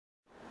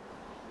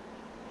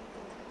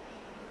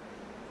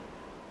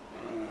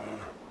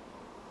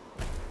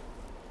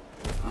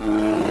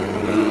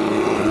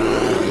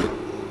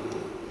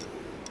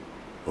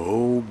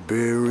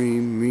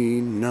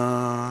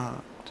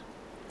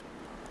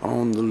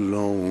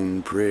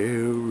lone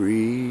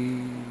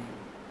prairie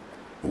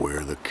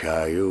where the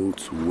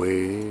coyotes wail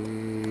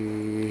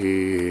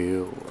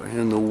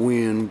and the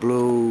wind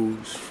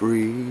blows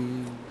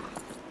free.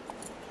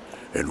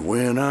 And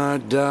when I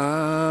die,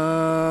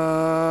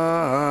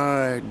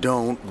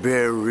 don't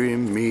bury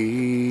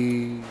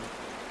me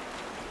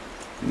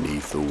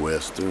 'neath the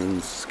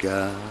western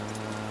sky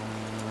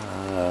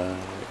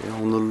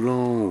on the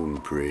lone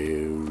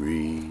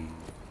prairie.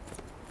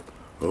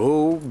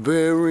 Oh,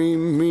 bury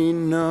me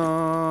not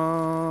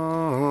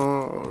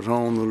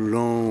on the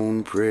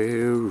lone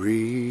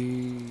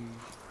prairie.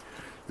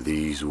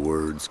 These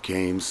words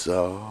came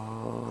soft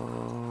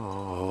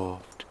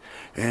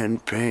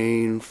and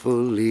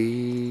painfully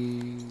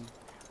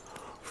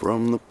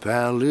from the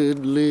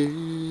pallid lips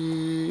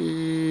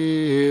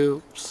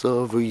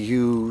of a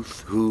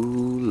youth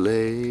who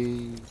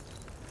lay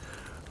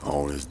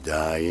on his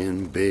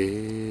dying bed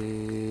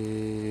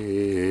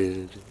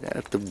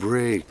at the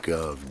break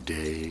of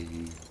day.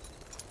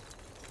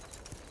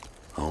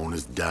 On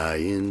his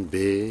dying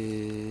bed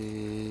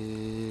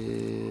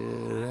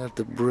at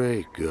the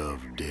break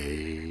of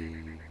day.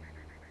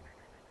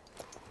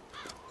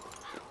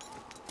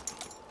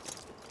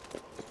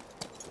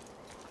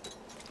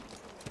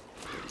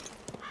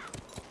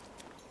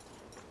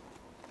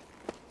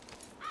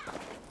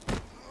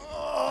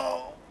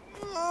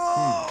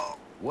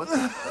 What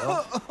the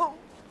hell?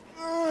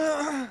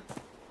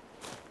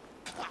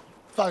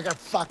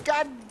 Fuck,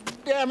 God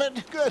damn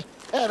it. Good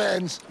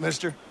heavens.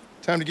 Mister,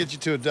 time to get you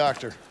to a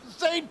doctor.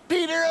 St.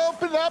 Peter,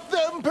 open up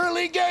them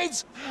pearly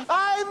gates.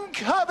 I'm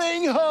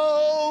coming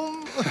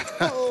home.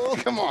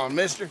 Come on,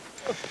 mister.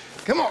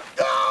 Come on.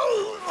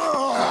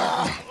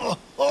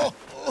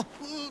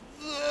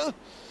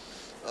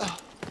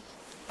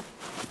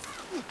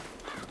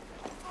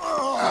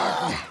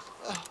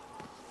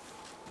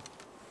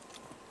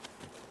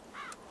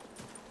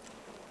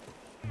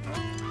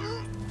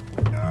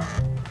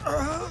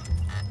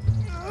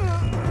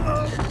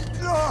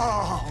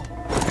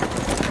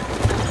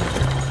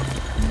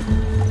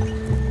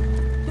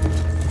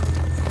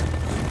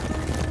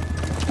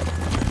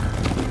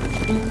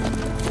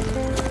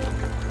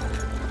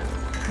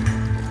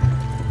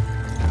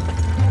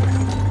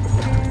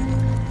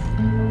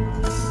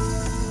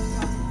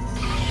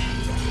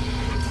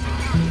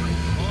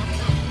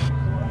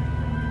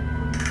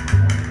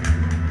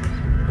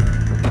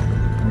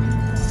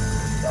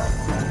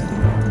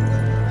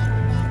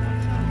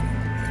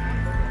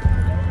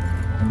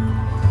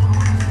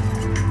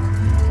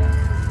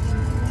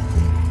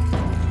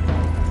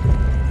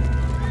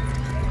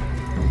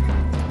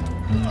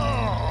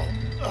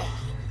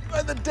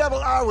 Where the devil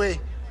are we?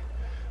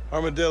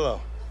 Armadillo.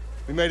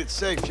 We made it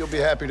safe, you'll be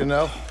happy to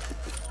know.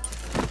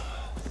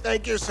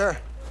 Thank you, sir.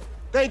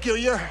 Thank you.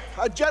 You're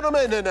a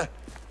gentleman and a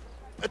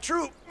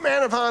true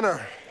man of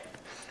honor.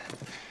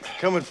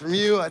 Coming from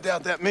you, I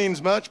doubt that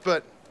means much,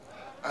 but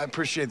I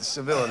appreciate the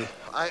civility.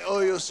 I owe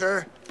you,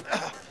 sir.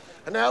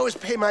 And I always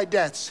pay my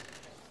debts.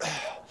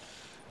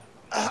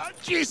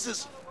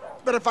 Jesus.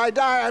 But if I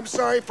die, I'm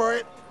sorry for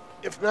it.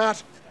 If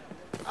not,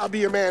 I'll be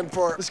your man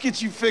for... Let's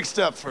get you fixed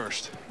up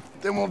first.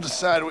 Then we'll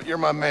decide what you're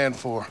my man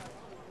for.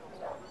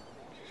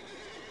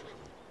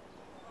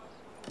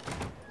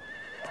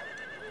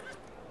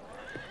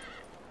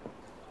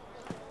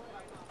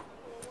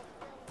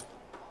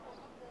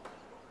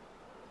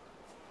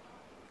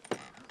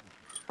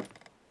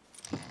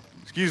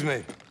 Excuse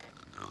me.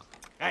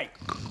 Hey,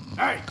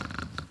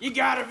 you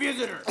got a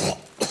visitor.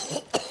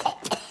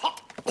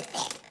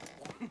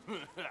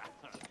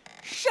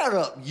 Shut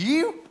up,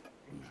 you!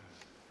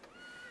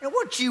 Now,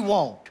 what you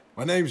want?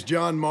 My name's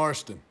John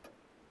Marston.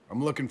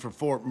 I'm looking for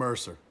Fort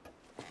Mercer.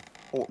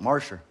 Fort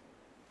Mercer?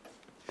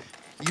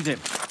 You them,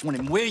 one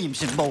of them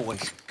Williamson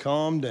boys.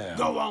 Calm down.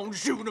 Go on,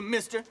 shoot him,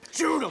 mister.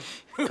 Shoot him.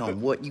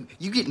 Come, what,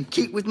 you getting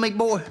cute with me,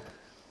 boy?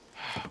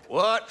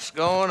 What's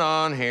going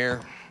on here?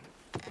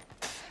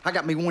 I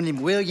got me one of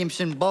them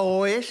Williamson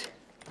boys.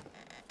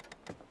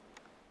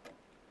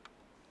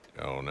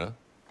 Jonah,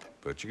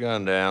 put your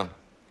gun down.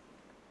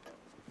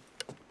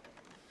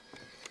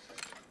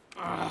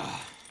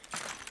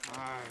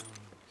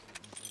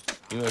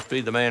 You must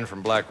be the man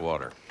from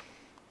Blackwater.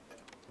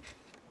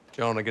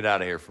 Jonah, get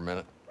out of here for a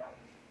minute.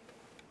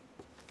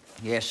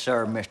 Yes,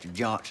 sir, Mr.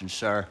 Johnson,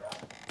 sir.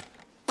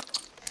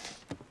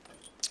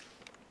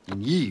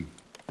 And you?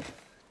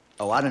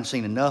 Oh, I done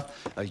seen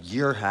enough of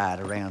your hide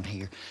around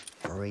here,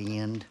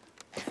 friend.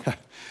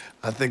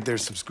 I think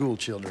there's some school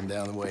children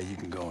down the way you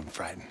can go and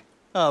frighten.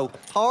 Oh,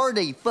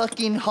 hardy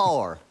fucking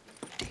har.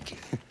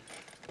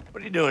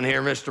 What are you doing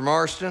here, Mr.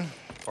 Marston?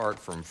 Apart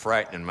from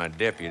frightening my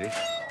deputies.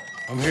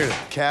 I'm here to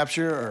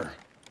capture or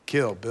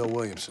kill Bill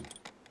Williamson.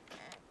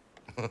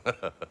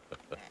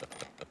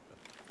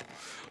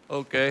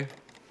 Okay.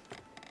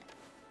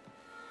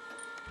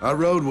 I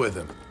rode with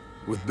him,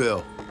 with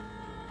Bill.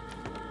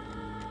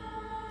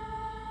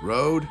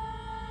 Rode,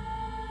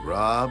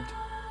 robbed.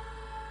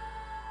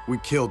 We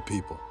killed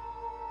people.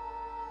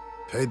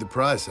 Paid the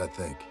price, I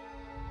think.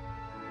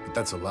 But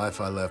that's a life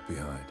I left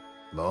behind.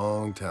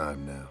 Long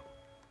time now.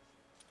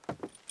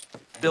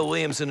 Bill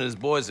Williamson and his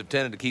boys have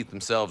tended to keep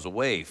themselves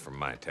away from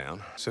my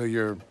town. So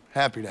you're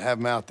happy to have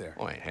him out there?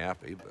 Well, I ain't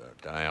happy,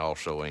 but I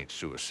also ain't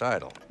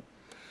suicidal.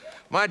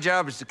 My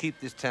job is to keep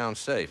this town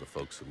safe for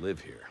folks who live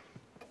here.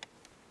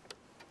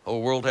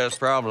 Whole world has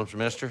problems,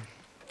 mister,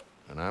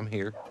 and I'm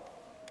here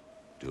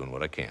doing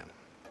what I can.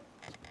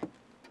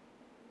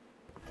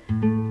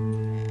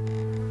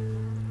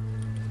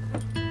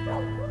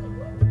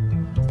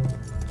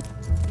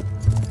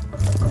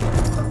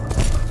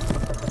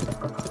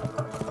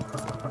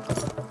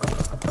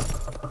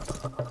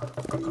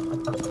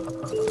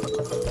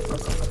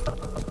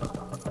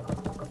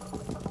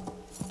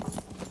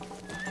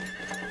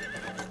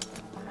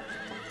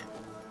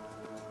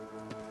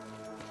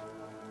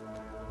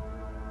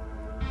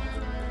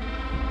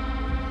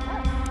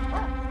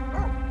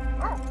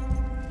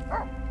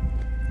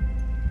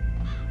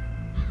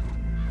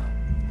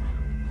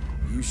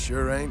 You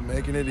sure ain't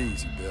making it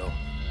easy, Bill.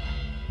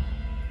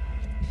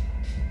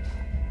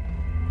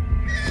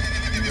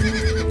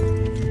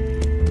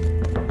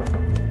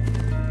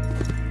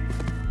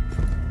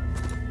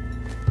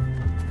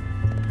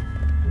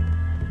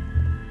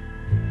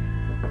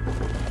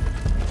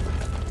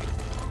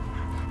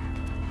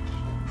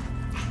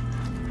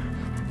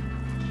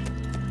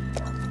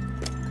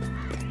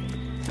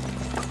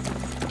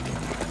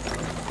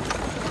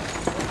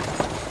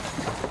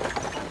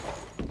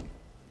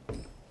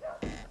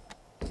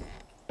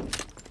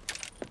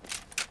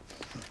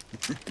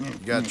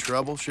 You got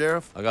trouble,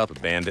 Sheriff? I got the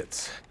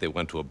bandits. They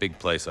went to a big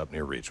place up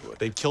near Ridgewood.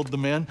 They killed the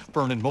men,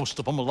 burning most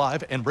of them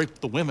alive, and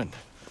raped the women.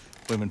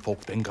 Women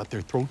folk then got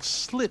their throats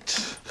slit.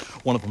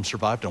 One of them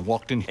survived and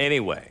walked in.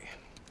 Anyway,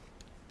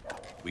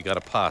 we got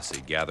a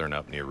posse gathering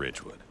up near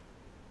Ridgewood.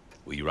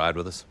 Will you ride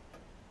with us?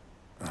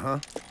 Uh-huh.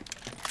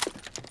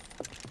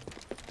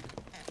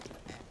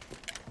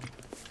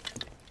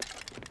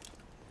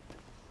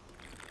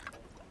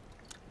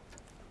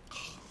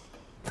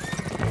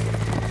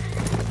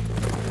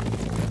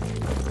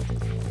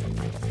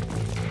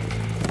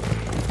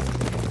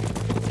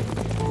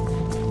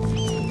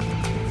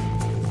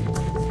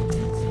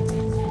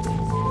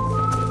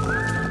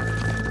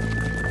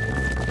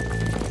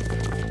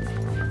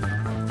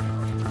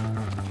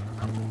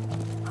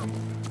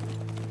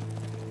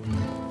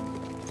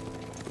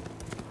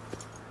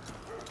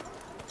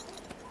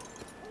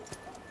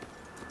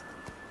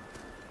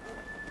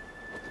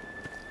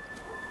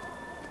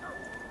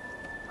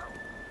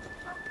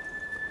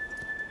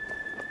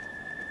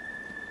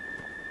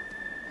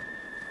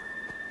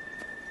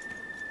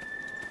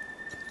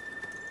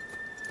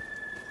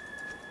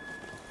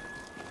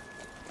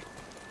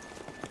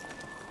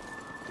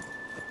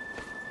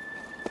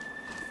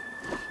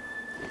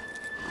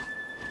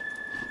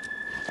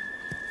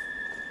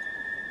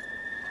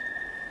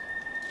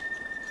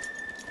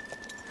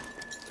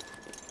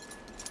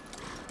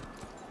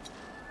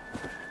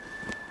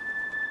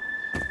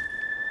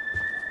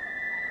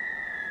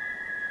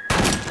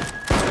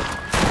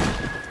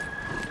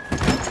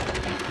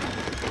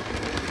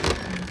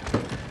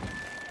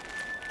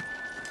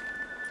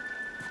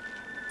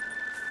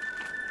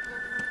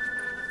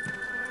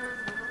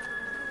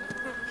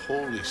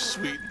 Holy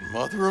sweet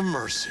mother of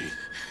mercy.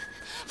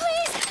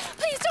 Please,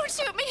 please don't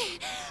shoot me.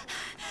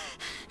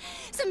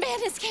 Some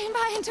bandits came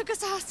by and took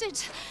us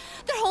hostage.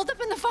 They're holed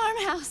up in the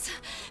farmhouse.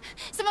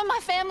 Some of my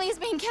family is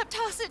being kept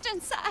hostage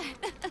inside.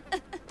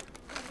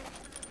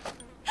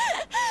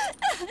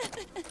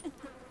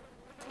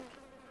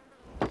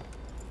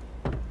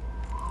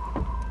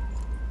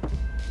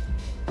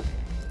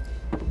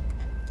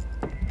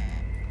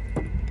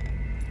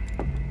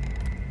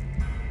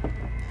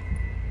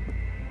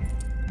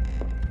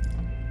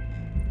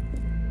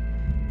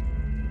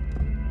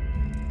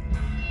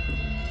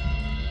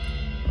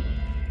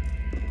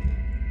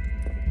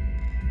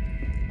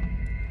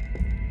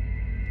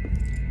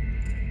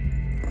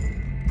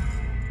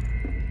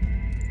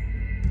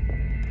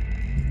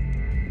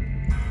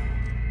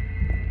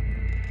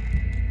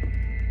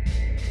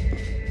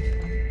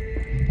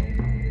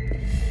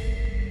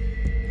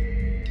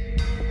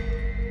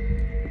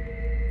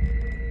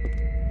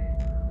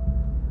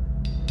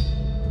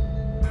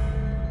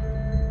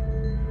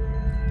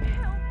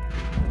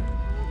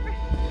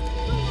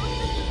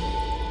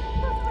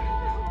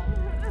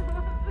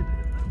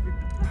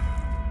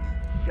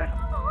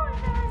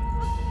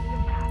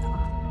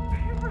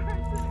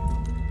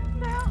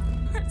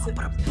 I'll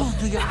put a bullet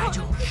through your eyes.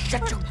 You'll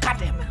shut your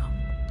goddamn mouth.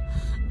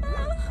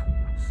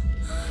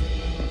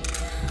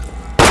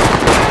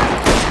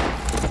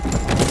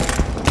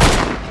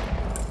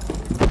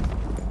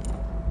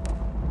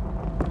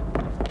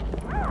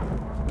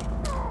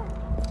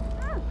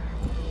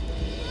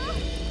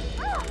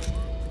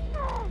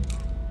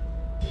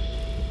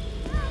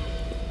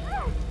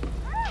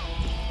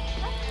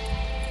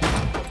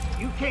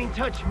 You can't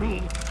touch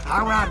me.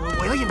 I'll ride with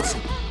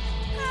Williamson.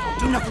 Don't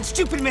do nothing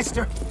stupid,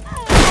 mister.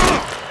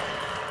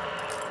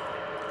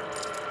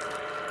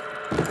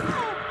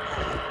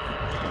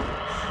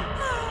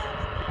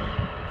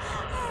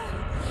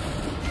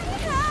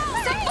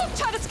 Some folk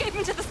tried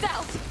escaping to the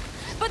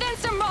south, but then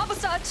some robbers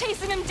started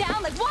chasing them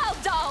down like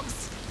wild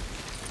dogs.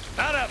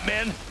 Not up,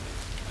 men.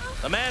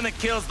 The man that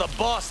kills the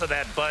boss of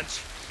that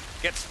bunch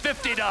gets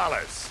 $50.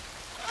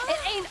 It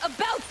ain't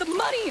about the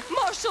money,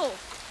 Marshal.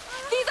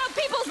 These are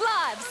people's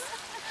lives,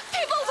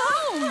 people's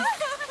homes.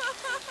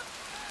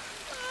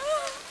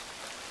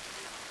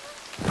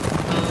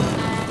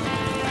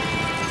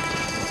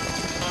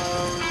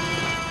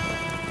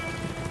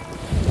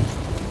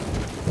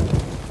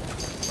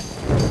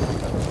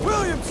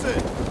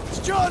 Williamson! It's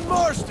John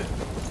Marston!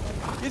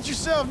 Get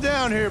yourself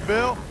down here,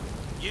 Bill.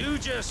 You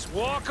just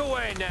walk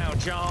away now,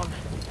 John.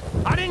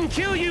 I didn't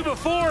kill you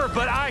before,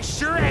 but I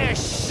sure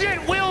as shit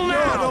will now!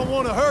 No, I don't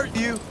want to hurt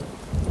you,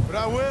 but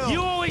I will.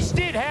 You always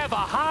did have a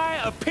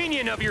high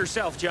opinion of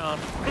yourself, John.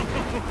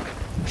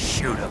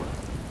 Shoot him.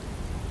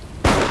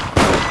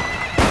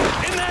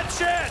 In that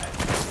shed!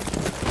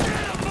 Get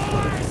him,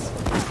 boys!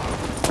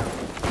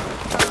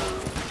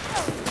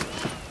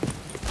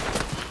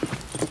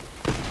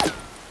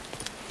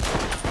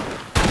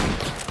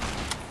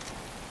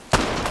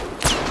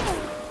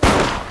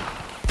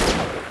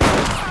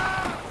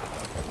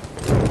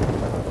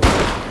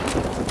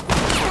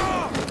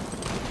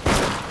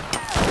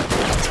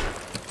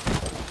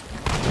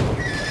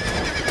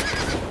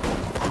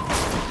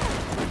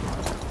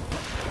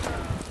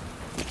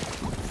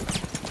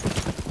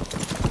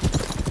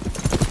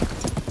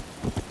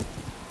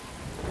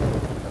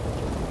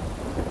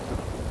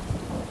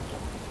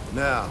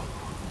 Now,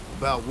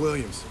 about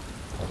Williamson.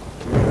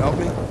 Can you help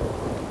me?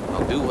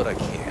 I'll do what I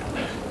can.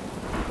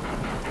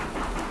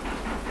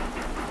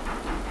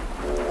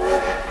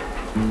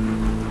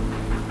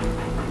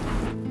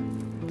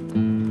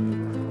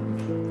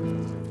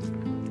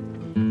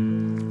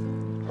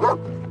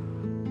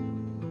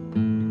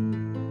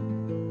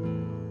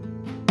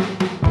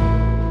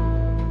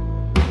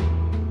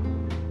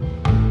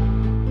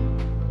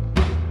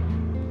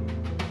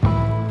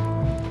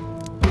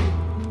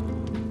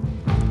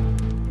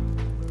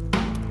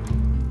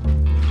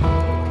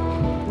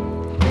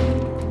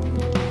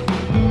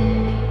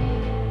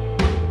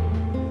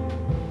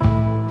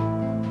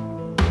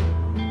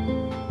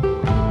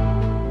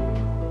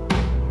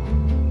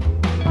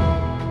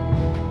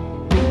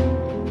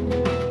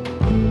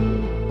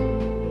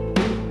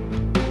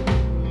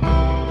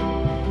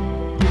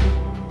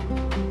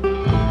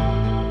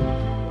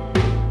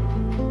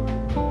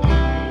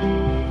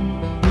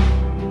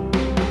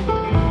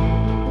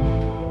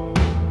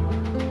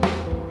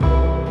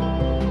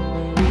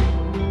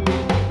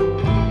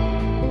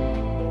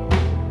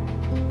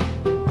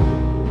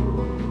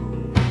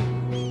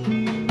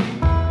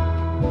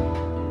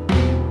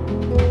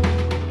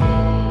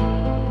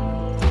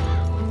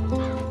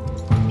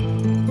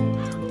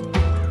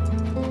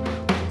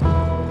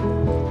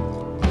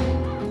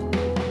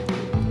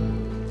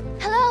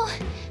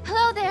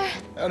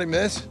 Howdy,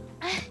 miss.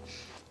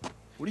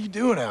 What are you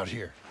doing out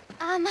here?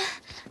 I'm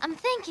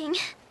thinking.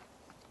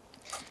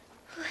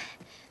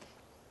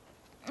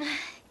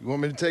 You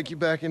want me to take you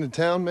back into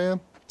town,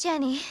 ma'am?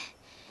 Jenny.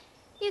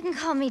 You can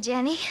call me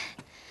Jenny.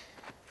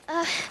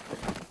 All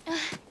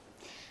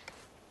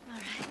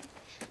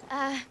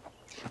right.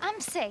 I'm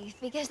safe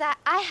because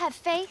I have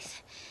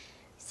faith.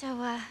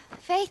 So,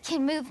 faith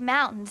can move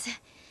mountains.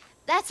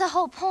 That's the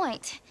whole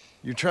point.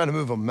 You're trying to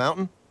move a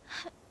mountain?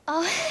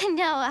 Oh,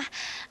 no,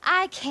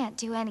 I can't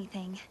do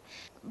anything.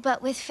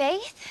 But with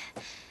faith,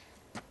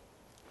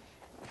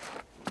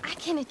 I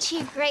can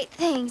achieve great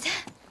things.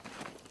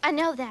 I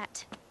know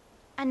that.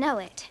 I know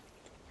it.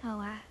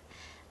 Oh,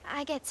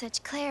 I get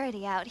such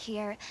clarity out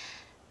here.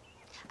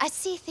 I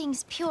see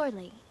things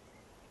purely.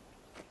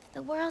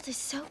 The world is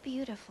so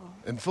beautiful.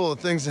 And full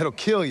of things that'll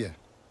kill you.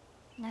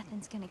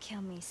 Nothing's gonna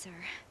kill me, sir.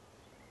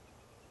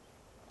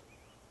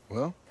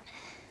 Well,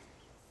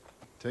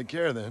 take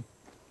care then.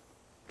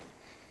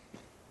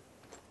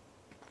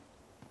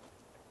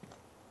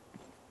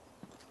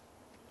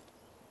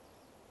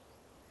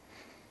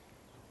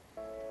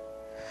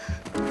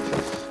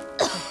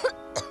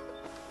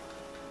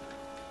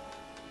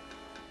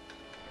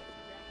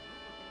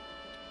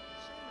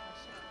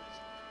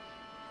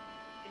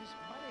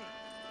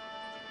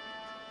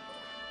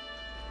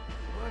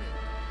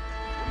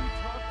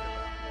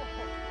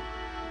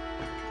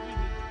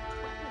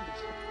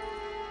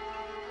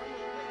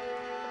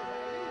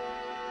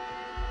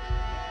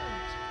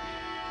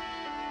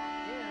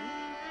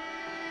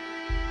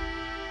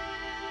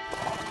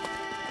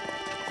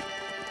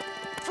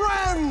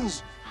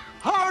 Friends,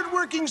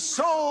 hard-working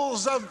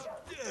souls of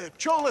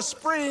Cholla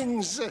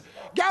Springs,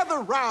 gather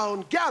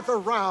round, gather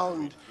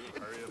round.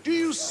 Do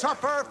you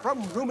suffer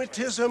from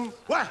rheumatism?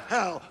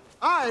 Well,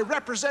 I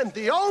represent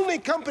the only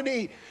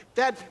company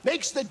that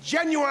makes the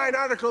genuine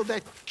article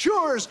that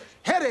cures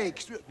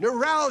headaches,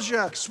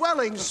 neuralgia,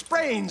 swelling,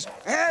 sprains,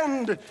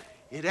 and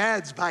it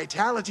adds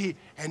vitality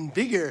and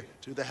vigor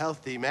to the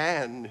healthy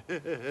man.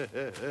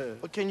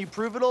 But can you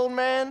prove it, old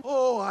man?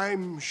 Oh,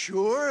 I'm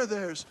sure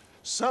there's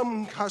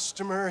some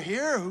customer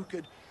here who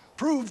could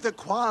prove the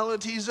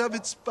qualities of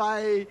it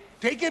by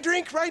taking a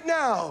drink right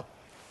now.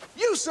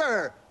 You,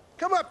 sir,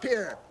 come up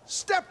here.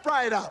 Step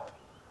right up.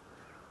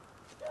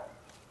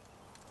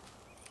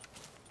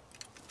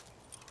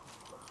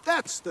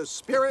 That's the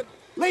spirit.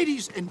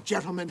 Ladies and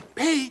gentlemen,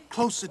 pay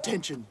close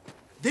attention.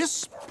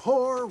 This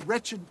poor,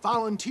 wretched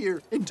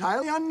volunteer,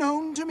 entirely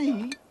unknown to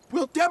me,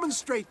 will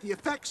demonstrate the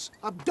effects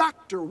of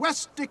Dr.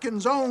 Wes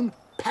Dickens' own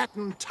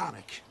patent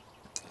tonic.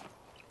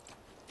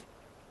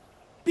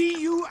 Be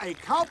you a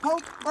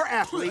cowpoke or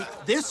athlete,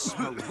 this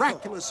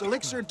miraculous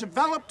elixir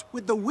developed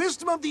with the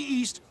wisdom of the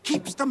East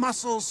keeps the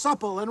muscles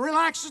supple and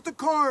relaxes the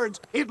cords.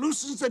 It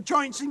loosens the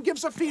joints and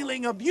gives a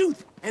feeling of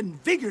youth and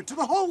vigor to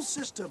the whole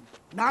system.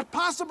 Not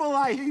possible,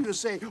 I hear you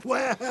say.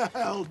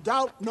 Well,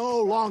 doubt no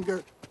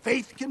longer.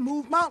 Faith can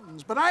move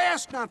mountains, but I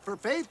ask not for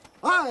faith.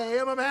 I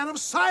am a man of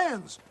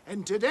science,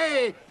 and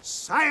today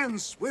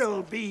science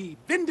will be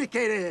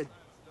vindicated.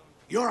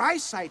 Your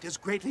eyesight has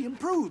greatly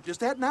improved. Is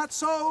that not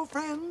so,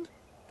 friend?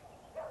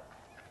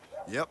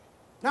 Yep.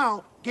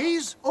 Now,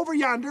 gaze over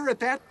yonder at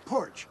that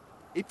porch.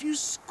 If you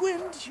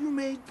squint, you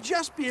may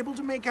just be able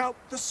to make out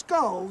the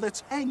skull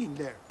that's hanging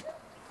there.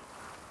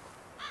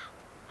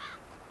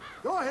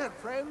 Go ahead,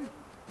 friend.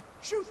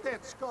 Shoot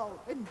that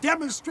skull and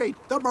demonstrate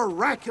the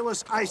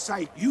miraculous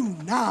eyesight you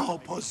now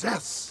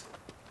possess.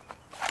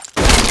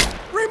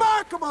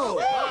 Remarkable!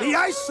 The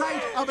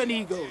eyesight of an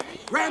eagle.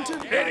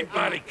 Granted...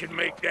 Anybody can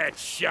make that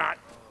shot.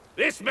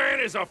 This man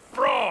is a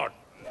fraud.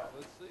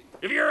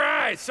 If your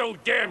eye's so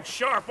damn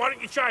sharp, why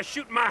don't you try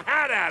shooting my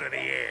hat out of the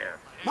air?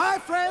 My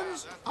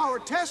friends, our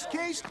test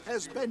case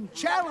has been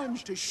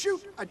challenged to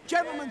shoot a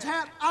gentleman's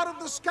hat out of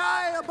the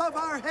sky above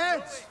our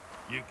heads.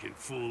 You can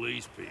fool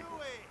these people,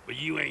 but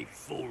you ain't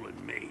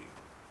fooling me.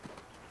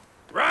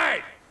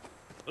 Right!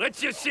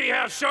 Let's just see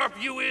how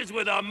sharp you is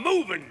with a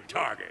moving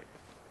target.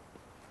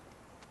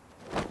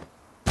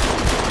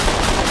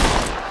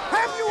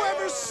 Have you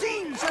ever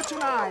seen such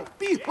an eye?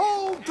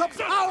 Behold the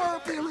power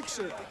of the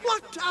elixir,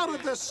 plucked out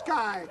of the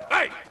sky.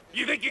 Hey,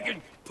 you think you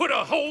can put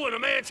a hole in a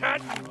man's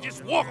hat and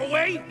just walk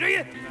away, do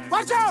you?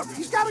 Watch out,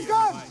 he's got a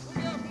gun.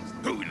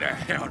 Who the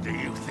hell do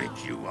you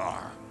think you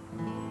are?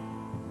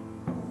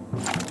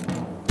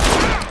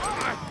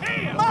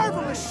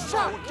 Marvelous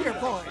shot, dear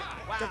boy.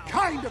 The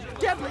kind of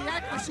deadly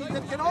accuracy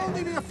that can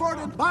only be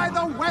afforded by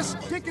the Wes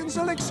Dickens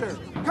elixir.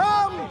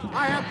 Come,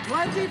 I have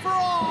plenty for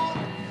all.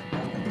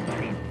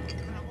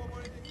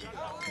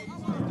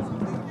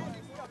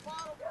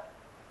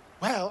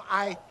 Well,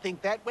 I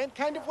think that went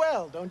kind of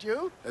well, don't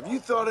you? Have you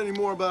thought any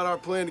more about our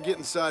plan to get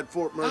inside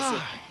Fort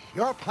Mercer?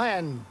 Your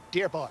plan,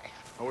 dear boy.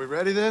 Are we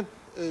ready then?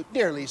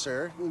 Nearly,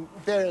 sir.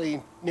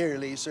 Very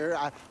nearly, sir.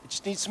 I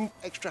just need some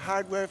extra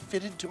hardware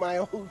fitted to my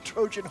old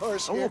Trojan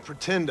horse I here. won't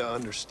pretend to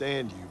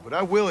understand you, but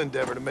I will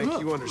endeavor to make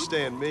you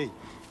understand me.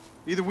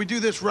 Either we do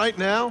this right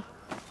now,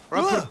 or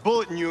I put a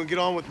bullet in you and get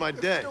on with my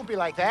day. Don't be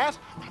like that.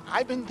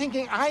 I've been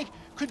thinking I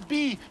could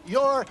be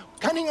your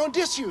cunning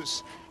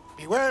Odysseus.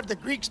 Beware of the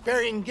Greeks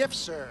burying gifts,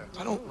 sir.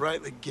 I don't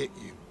rightly get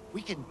you.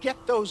 We can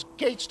get those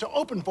gates to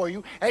open for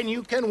you, and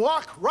you can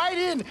walk right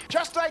in,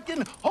 just like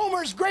in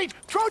Homer's great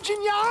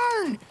Trojan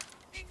yarn.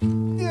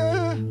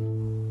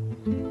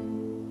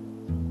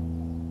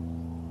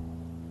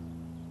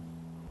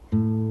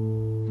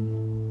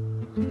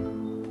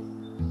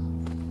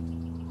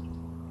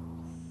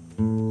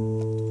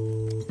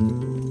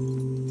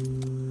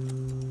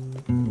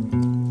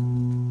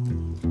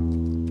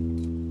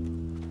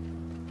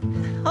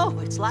 Oh,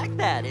 it's like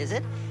that, is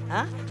it?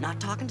 Huh? Not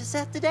talking to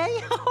Seth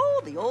today?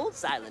 Oh, the old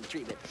silent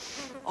treatment.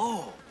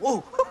 Oh, whoa,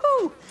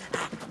 whoo-hoo.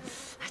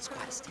 That's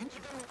quite a stench.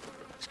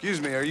 Excuse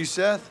me, are you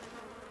Seth?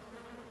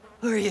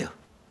 Who are you?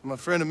 I'm a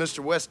friend of Mr.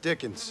 Wes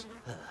Dickens.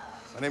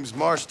 My name's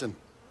Marston.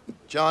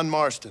 John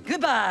Marston.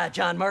 Goodbye,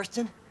 John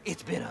Marston.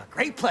 It's been a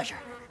great pleasure.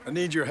 I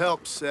need your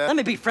help, Seth. Let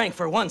me be frank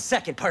for 1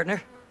 second,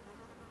 partner.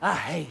 I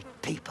hate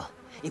people.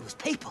 It was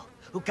people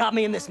who got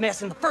me in this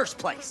mess in the first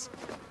place.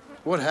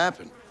 What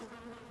happened?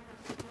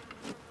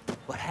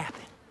 What happened?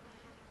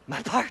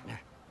 My partner.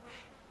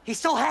 He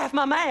stole half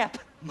my map.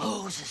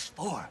 Moses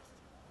Fourth.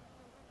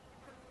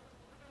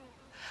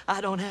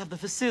 I don't have the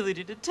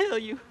facility to tell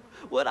you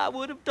what I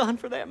would have done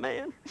for that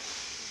man.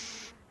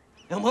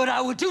 And what I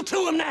would do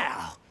to him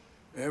now.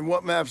 And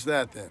what map's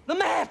that, then? The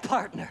map,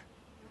 partner.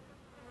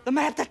 The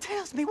map that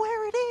tells me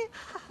where it is.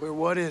 Where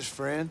what is,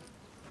 friend?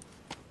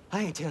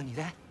 I ain't telling you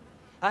that.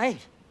 I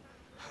ain't.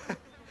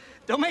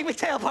 Don't make me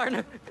tell,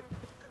 partner.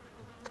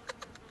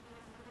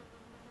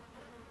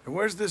 And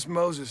where's this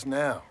Moses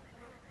now?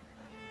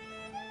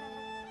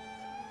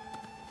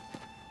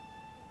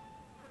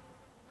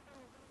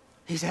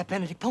 He's at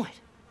Benedict Point.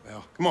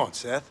 Well, come on,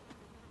 Seth.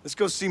 Let's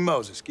go see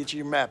Moses. Get you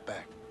your map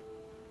back.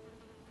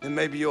 Then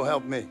maybe you'll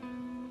help me.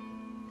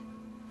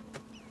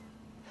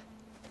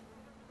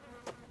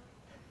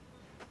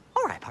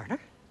 All right, partner.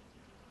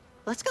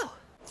 Let's go.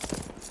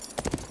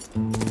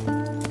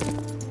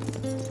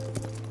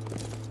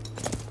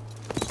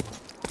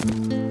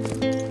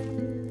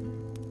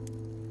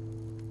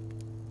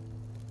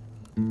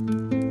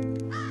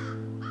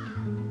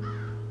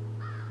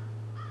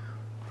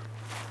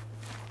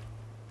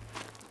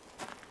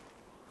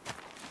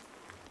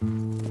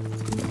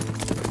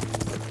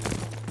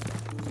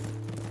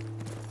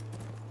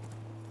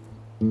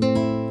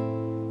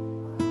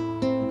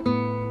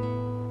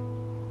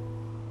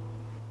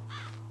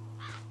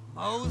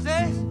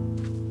 Moses!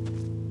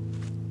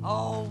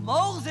 Oh,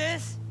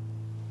 Moses!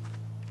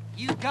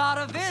 You got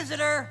a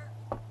visitor!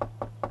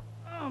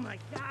 Oh my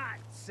God,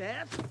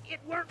 Seth. It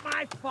weren't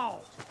my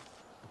fault.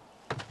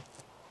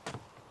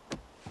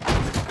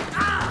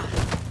 Ah!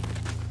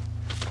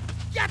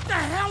 Get the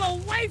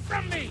hell away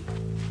from me!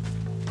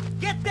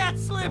 Get that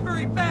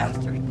slippery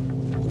bastard!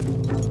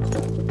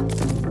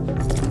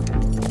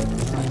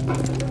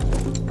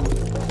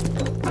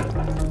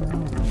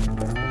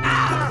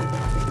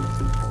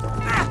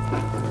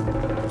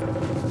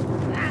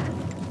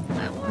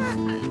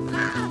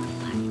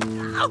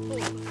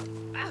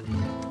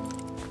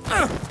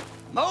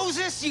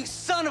 Moses, you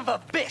son of a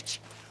bitch!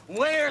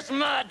 Where's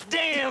my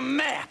damn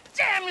map?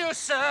 Damn you,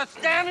 Seth!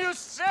 Damn you,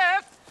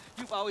 Seth!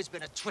 You've always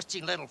been a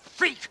twisty little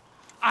freak.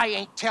 I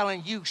ain't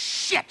telling you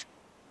shit.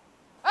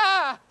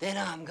 Ah! Then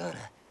I'm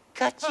gonna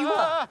cut you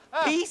up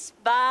piece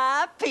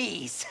by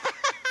piece.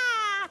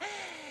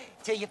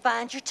 Till you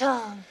find your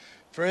tongue.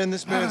 Friend,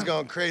 this man's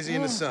gone crazy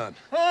in the sun.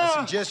 I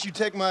suggest you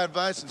take my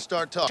advice and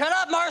start talking. Shut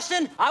up,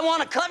 Marston! I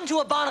want to cut into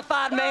a bona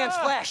fide man's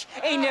flesh.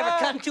 Ain't never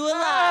cut into a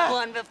live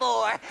one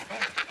before.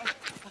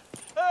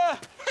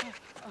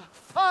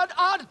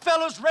 Odd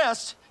Fellow's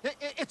Rest.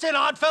 It's in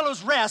Odd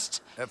Fellow's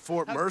Rest. At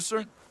Fort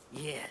Mercer?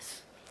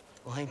 Yes.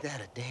 Well, ain't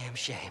that a damn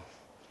shame?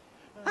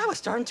 I was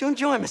starting to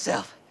enjoy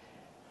myself.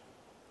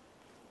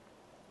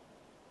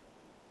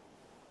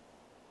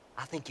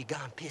 I think you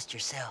gone pissed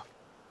yourself,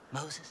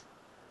 Moses.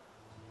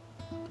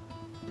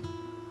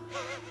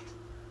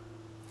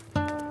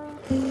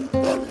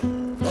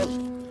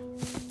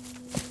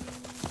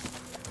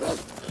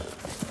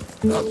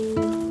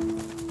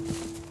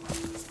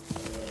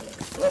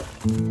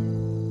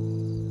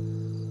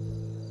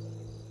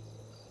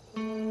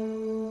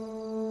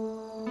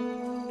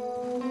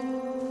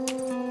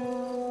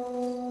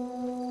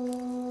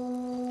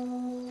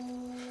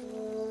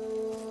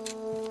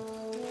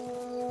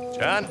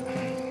 John?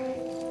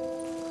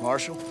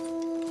 Marshal?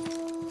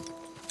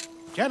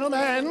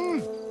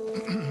 Gentlemen!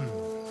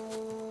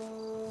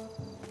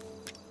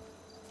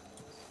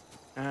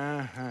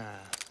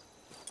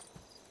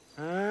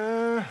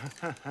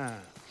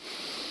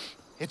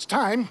 It's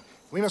time.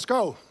 We must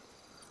go.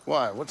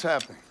 Why? What's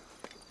happening?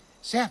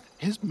 Seth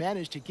has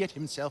managed to get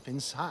himself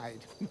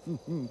inside.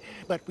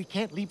 But we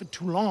can't leave it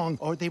too long,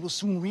 or they will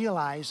soon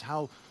realize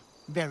how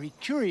very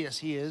curious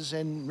he is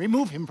and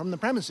remove him from the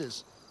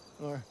premises.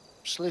 Or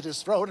slit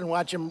his throat and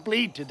watch him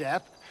bleed to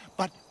death.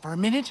 But for a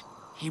minute,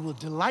 he will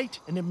delight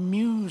and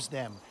amuse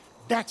them.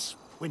 That's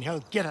when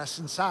he'll get us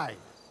inside.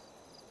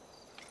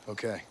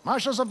 Okay.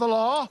 Marshals of the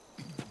law,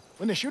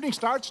 when the shooting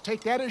starts,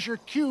 take that as your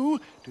cue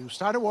to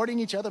start awarding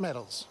each other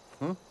medals.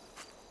 Huh?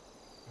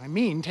 I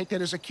mean, take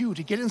that as a cue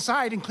to get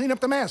inside and clean up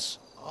the mess.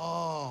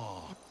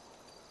 Oh.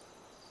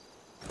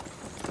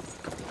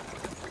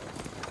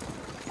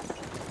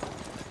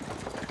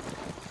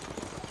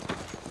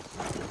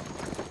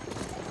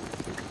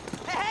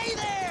 Hey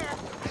there!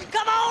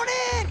 Come on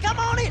in! Come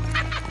on in!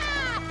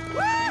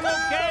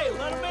 Okay,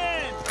 let him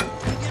in.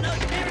 You know,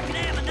 you never can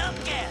have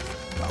enough gas.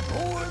 The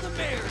more the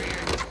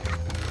merrier.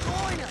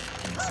 Join us.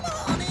 Come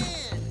on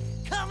in.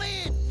 Come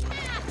in.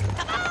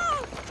 Come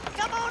on.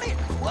 Come on in.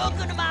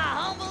 Welcome to my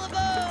humble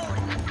abode.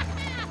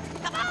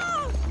 Come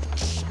on.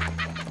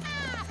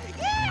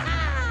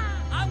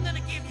 Yeah! I'm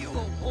gonna give you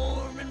a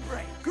warm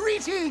embrace.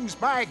 Greetings,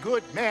 my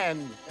good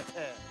men.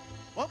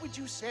 What would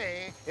you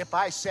say if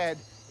I said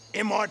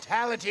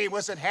immortality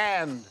was at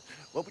hand?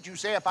 What would you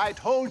say if I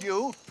told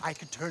you I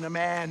could turn a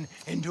man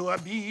into a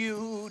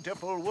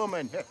beautiful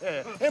woman?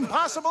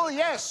 Impossible,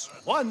 yes,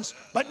 once,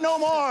 but no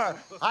more.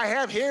 I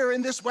have here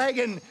in this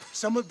wagon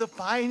some of the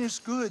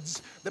finest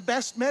goods, the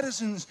best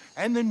medicines,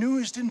 and the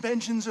newest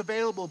inventions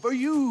available for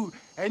you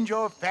and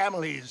your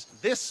families.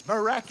 This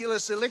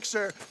miraculous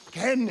elixir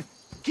can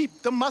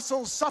keep the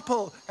muscles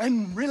supple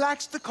and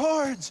relax the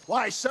cords.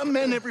 Why, some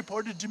men have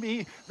reported to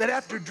me that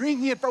after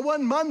drinking it for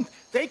 1 month,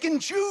 they can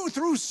chew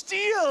through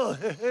steel.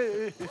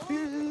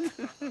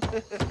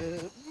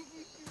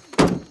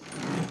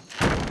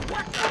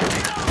 What the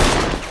hell?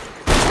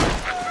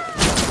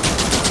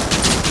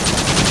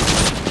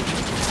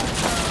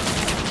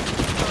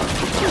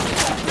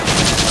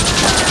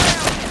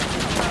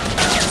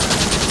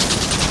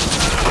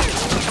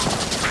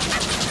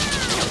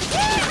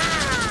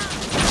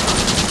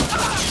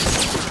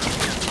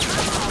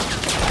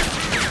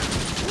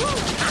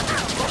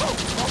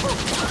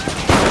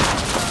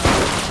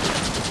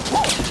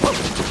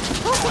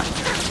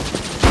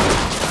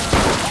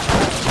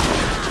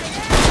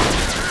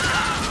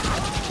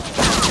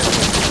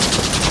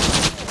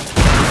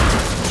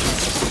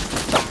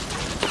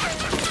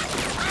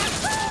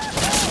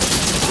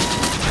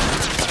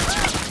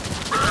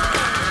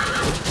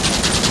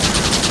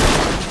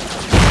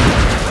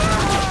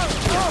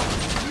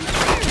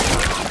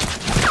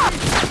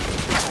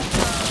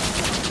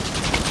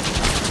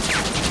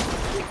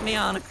 Me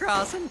on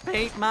across and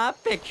paint my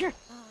picture.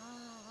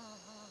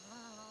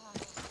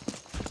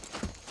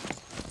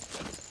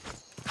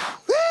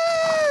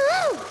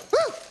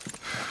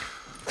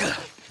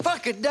 Fuck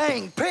like a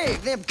dang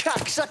pig. Them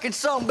cock-sucking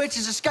son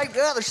bitches escaped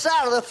the other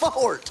side of the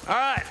fort. All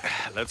right,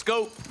 let's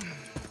go.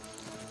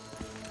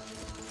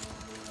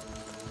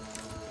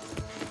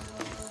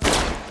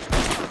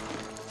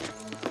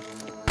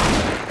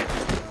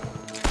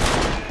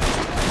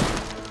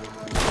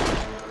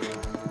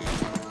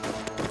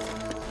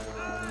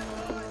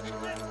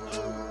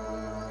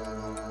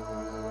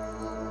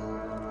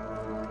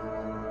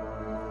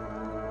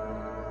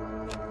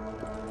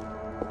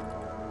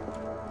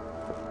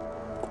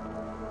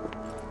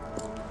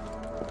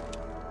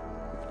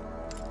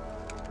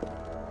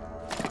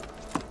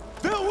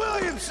 Bill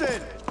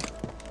Williamson!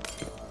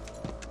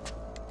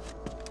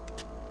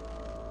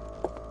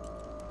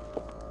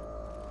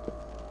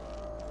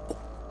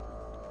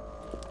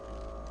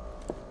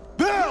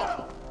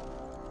 Bill!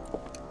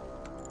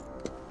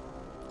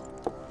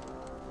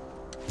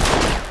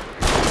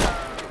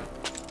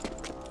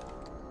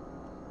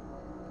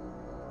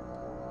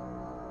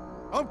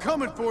 I'm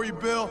coming for you,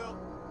 Bill.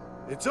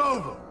 It's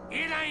over.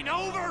 It ain't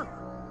over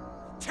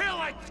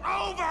till it's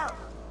over!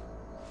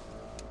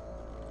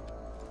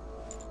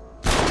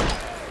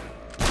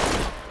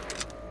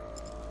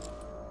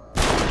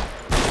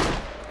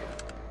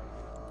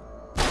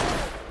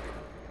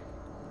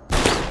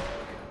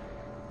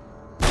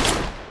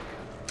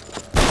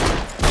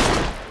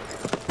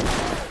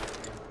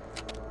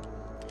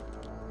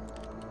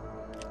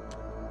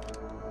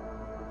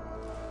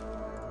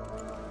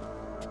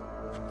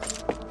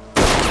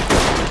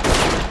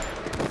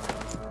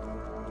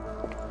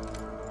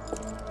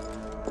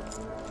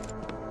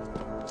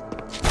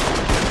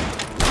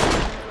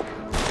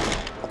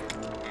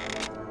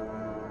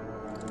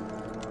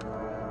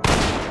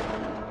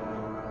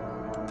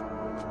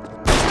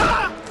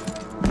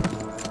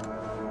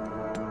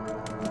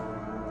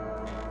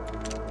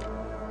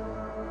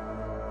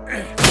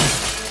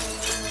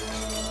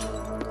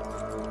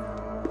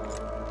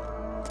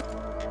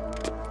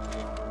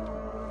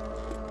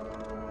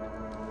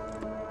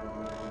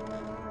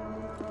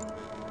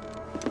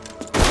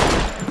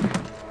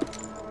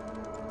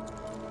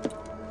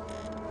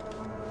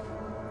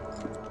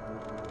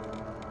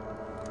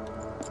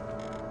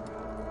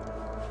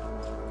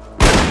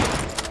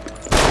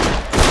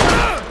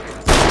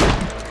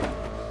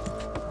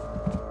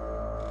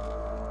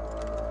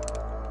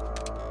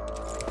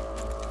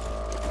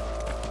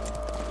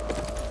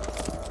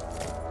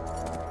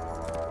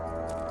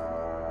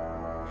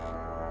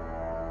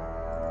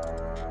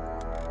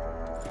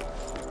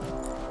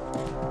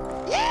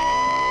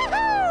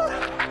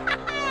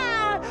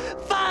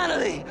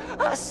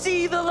 I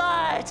see the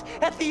light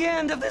at the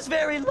end of this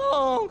very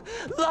long,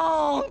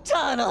 long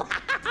tunnel.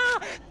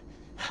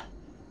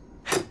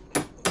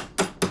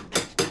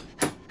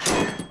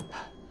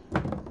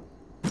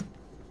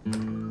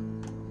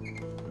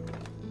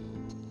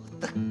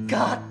 What the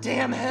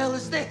goddamn hell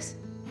is this?